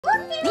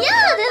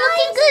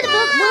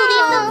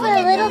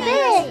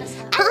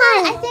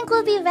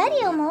will be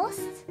ready almost.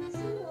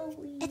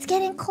 It's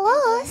getting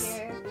close.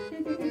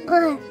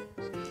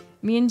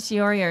 Me and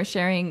Shiori are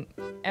sharing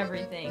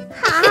everything.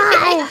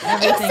 Hi.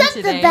 Everything Except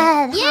today. the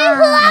bed. Yeah,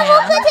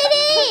 FUWAMOCO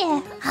today.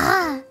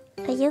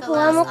 Are you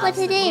FUWAMOCO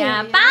today?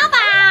 Yeah, bow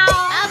bow.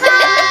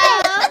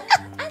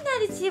 I'm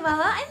not a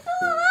Chihuahua. I'm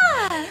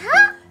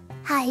Fuwawa.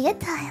 How you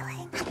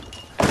darling?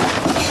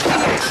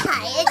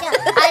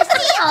 I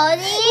see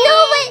Oni. No,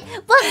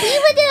 but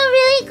Biboo did a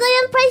really good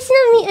impression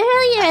of me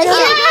earlier.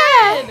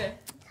 Good.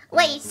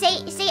 Wait,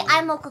 say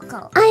I'm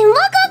Mococo. I'm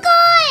Mococo.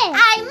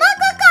 I'm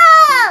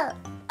Mococo.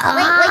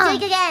 Wait,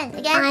 do it again.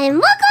 I'm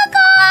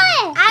Mococo.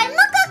 I'm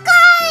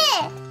Mococo.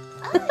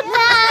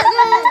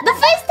 The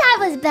first time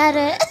was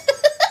better.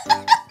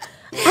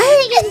 I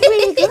think it's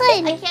pretty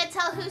good. I can't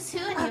tell who's who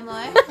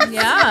anymore.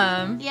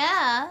 Yeah.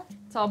 Yeah.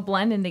 It's all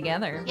blending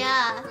together.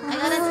 Yeah.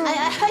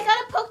 I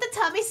gotta poke the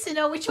tummies to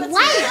know which one's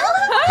What? real.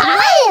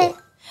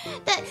 What?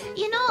 That,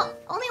 you know,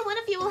 only one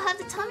of you will have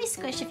the tummy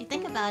squish if you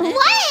think about it.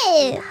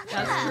 What?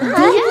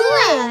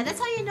 Yeah, that's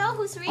how you know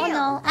who's real. Oh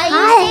no. Are Hi.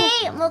 you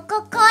saying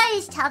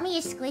Mococo's tummy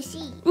is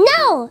squishy?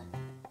 No.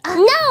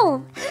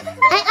 No.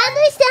 I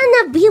understand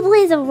that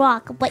Biboo is a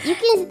rock, but you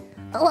can...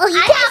 Well,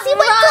 you can't see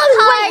what's going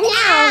right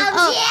now.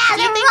 Oh, Yeah,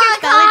 do you the think your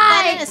rock belly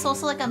hard. button is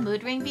also like a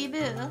mood ring,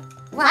 Biboo?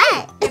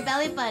 What? Your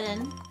belly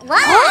button.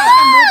 What?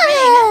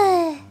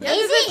 Ah. Yeah, Is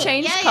does it it?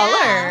 change Yeah, color?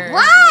 yeah.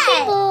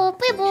 What?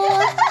 Biboo.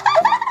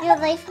 Your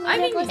life I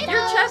mean,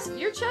 musical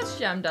your chest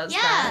gem does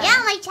Yeah. that.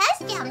 Yeah, my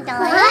chest jam Oh, does.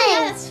 yeah,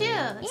 that's true.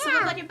 So Yeah.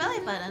 what about your belly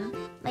button?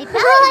 My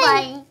belly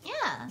button.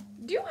 Yeah.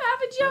 Do you have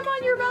a gem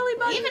on your belly Do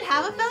button? you even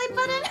have a belly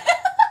button?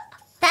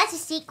 That's a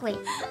secret.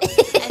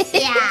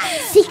 Yeah.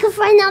 Secret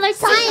for another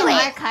time. Secret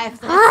archive.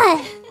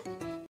 Ah.